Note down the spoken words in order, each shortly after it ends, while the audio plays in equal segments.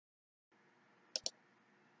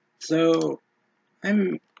So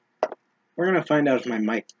we're gonna find out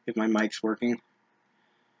if my mic's working.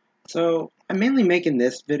 So I'm mainly making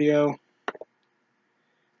this video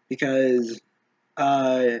because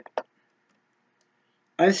I've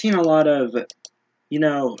seen a lot of, you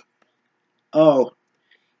know,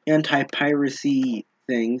 anti-piracy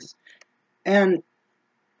things, and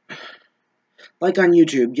like on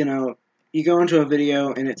YouTube, you go into a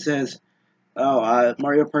video and it says,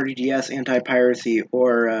 Mario Party DS anti-piracy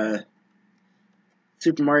or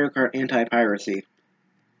Super Mario Kart anti-piracy.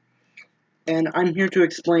 And I'm here to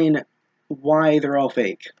explain why they're all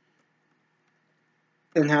fake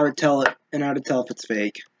and how to tell if it's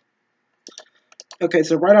fake. Okay,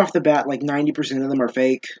 so right off the bat, like 90% of them are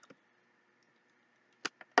fake.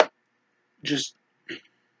 Just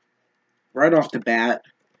right off the bat,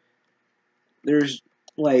 there's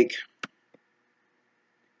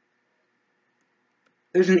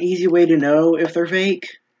an easy way to know if they're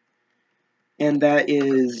fake, and that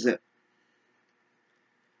is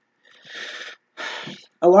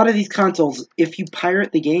a lot of these consoles, if you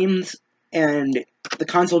pirate the games and the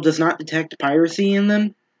console does not detect piracy in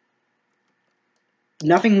them,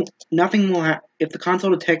 nothing will happen. If the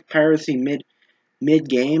console detects piracy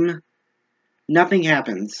mid-game, nothing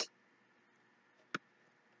happens.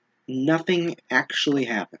 Nothing actually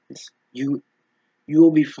happens. You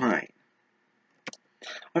will be fine.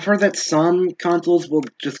 I've heard that some consoles will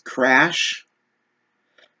just crash.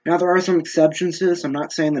 Now, there are some exceptions to this. I'm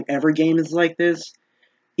not saying that every game is like this.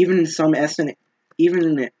 Even in SNES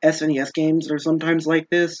games are sometimes like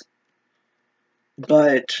this.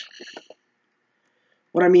 But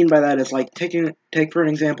what I mean by that is, like, take for an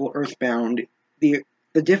example Earthbound. The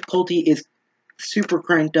difficulty is super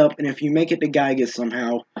cranked up, and if you make it to Gygas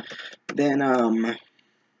somehow, then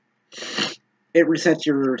it resets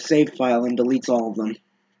your save file and deletes all of them.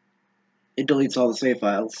 It deletes all the save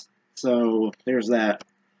files. So there's that.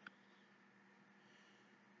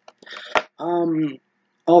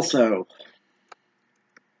 Also,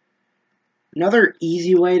 another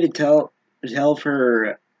easy way to tell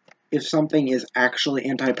for if something is actually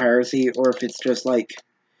anti-piracy or if it's just like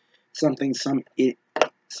something some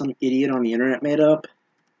idiot on the internet made up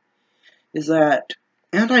is that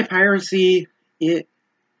anti-piracy, a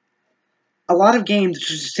lot of games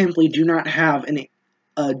just simply do not have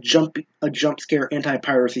a jump scare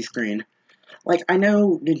anti-piracy screen. Like, I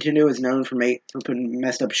know Nintendo is known for putting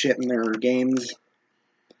messed up shit in their games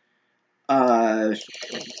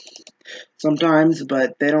sometimes,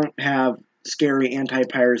 but they don't have scary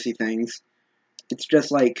anti-piracy things. It's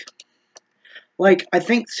just like I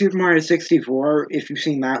think Super Mario 64, if you've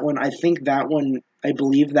seen that one, I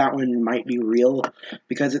believe that one might be real,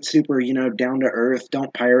 because it's super, down to earth,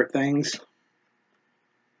 don't pirate things.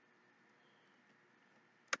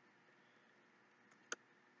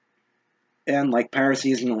 And, like,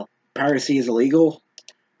 piracy is illegal,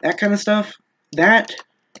 that kind of stuff, that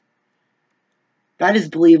is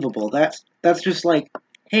believable. That's just like,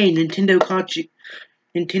 hey, Nintendo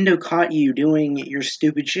caught you doing your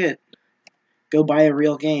stupid shit. Go buy a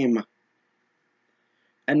real game.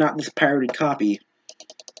 And not this pirated copy.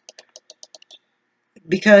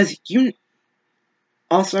 Because you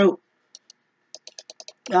also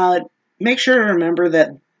make sure to remember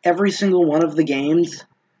that every single one of the games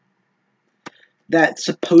that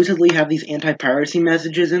supposedly have these anti-piracy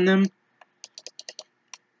messages in them,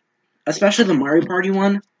 especially the Mario Party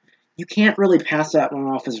one, you can't really pass that one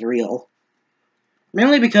off as real.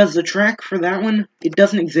 Mainly because the track for that one, it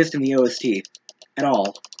doesn't exist in the OST at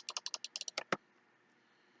all.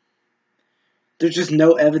 There's just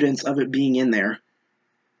no evidence of it being in there.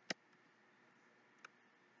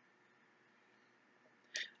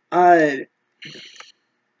 If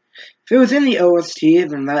it was in the OST,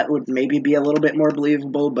 then that would maybe be a little bit more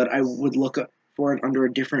believable, but I would look for it under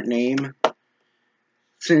a different name,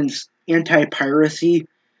 since anti-piracy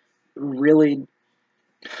really,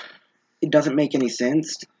 it doesn't make any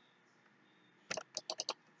sense.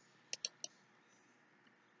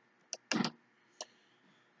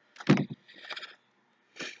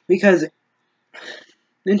 Because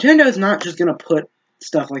Nintendo's not just going to put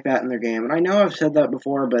stuff like that in their game, and I know I've said that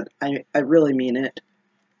before, but I really mean it.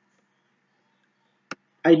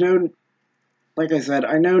 I know, like I said,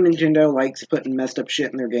 I know Nintendo likes putting messed up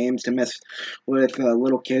shit in their games to mess with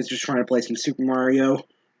little kids just trying to play some Super Mario,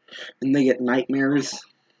 and they get nightmares.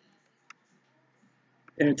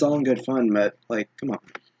 And it's all in good fun, but, like, come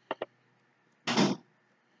on.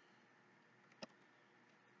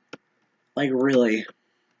 Like, really.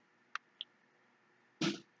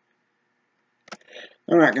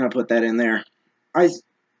 I'm not gonna put that in there. I'd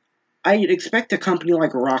expect a company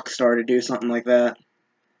like Rockstar to do something like that.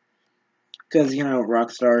 Because, you know,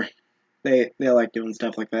 Rockstar, they like doing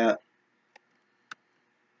stuff like that.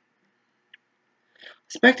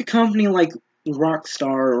 Expect a company like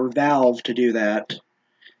Rockstar or Valve to do that,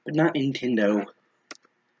 but not Nintendo.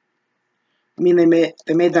 I mean, they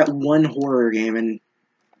made that one horror game and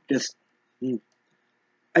just.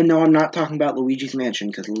 I know I'm not talking about Luigi's Mansion,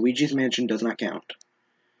 because Luigi's Mansion does not count.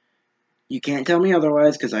 You can't tell me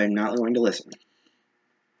otherwise, because I'm not going to listen.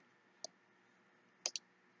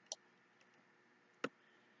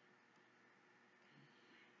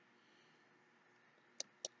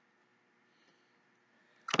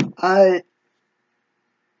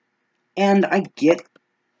 And I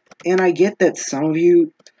get that some of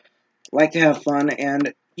you like to have fun,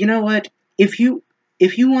 and you know what? If you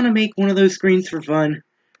want to make one of those screens for fun,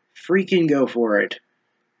 freaking go for it.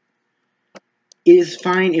 It is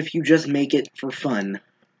fine if you just make it for fun.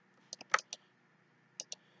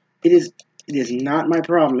 It is not my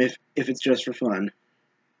problem if it's just for fun.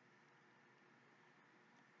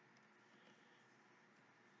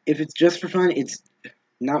 If it's just for fun, it's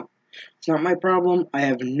not my problem. I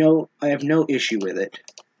have no issue with it.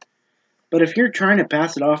 But if you're trying to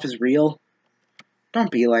pass it off as real,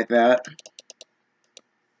 don't be like that.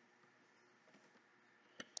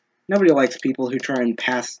 Nobody likes people who try and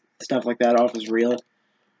pass stuff like that off as real.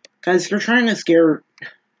 Because you're just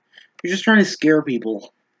trying to scare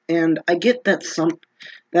people. And I get that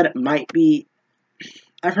it might be.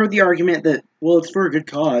 I've heard the argument that, well, it's for a good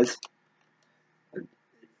cause.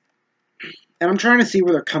 And I'm trying to see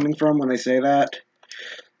where they're coming from when they say that.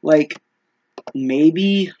 Like,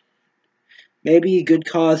 maybe a good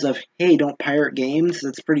cause of, hey, don't pirate games,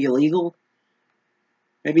 that's pretty illegal.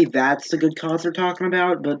 Maybe that's the good cause they're talking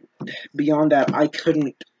about, but beyond that, I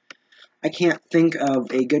can't think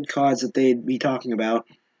of a good cause that they'd be talking about.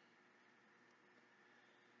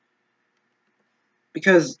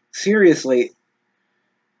 Because, seriously,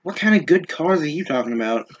 what kind of good cause are you talking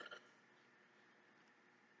about?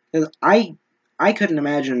 Because I couldn't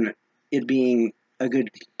imagine it being a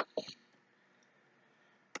good...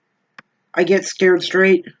 I get Scared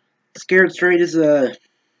Straight. Scared Straight is it's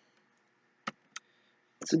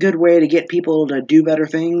a good way to get people to do better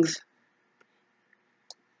things.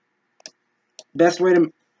 One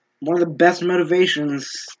of the best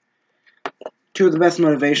motivations, two of the best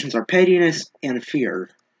motivations are pettiness and fear.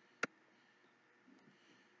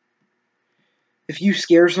 If you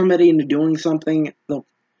scare somebody into doing something, they'll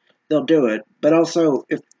do it. But also,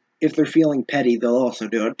 if they're feeling petty, they'll also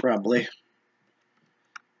do it, probably.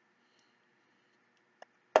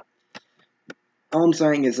 All I'm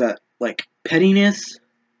saying is that, like, pettiness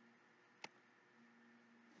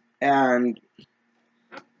and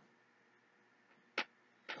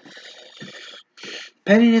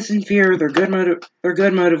fear, they're good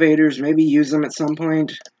motivators. Maybe use them at some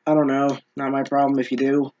point. I don't know. Not my problem if you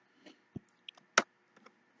do.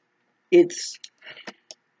 It's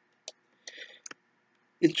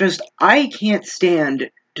just, I can't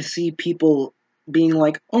stand to see people being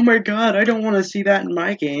like, oh my god, I don't want to see that in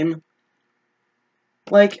my game.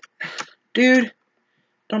 Like, dude,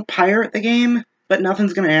 don't pirate the game, but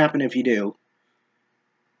nothing's gonna happen if you do.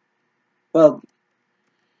 Well,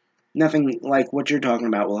 nothing like what you're talking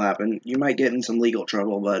about will happen. You might get in some legal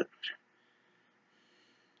trouble, but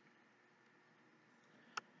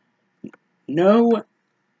no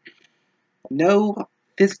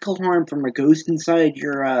physical harm from a ghost inside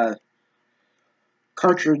your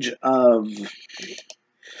cartridge of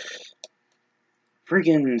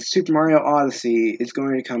friggin' Super Mario Odyssey is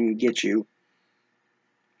going to come get you.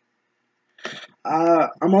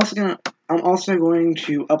 I'm also going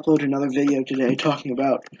to upload another video today talking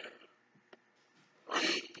about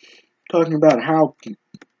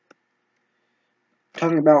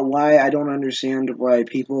why I don't understand why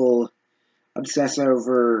people obsess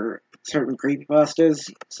over certain creepypastas.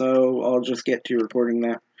 So I'll just get to recording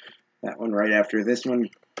that one right after this one.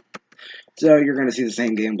 So you're going to see the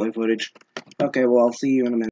same gameplay footage. Okay, well, I'll see you in a minute.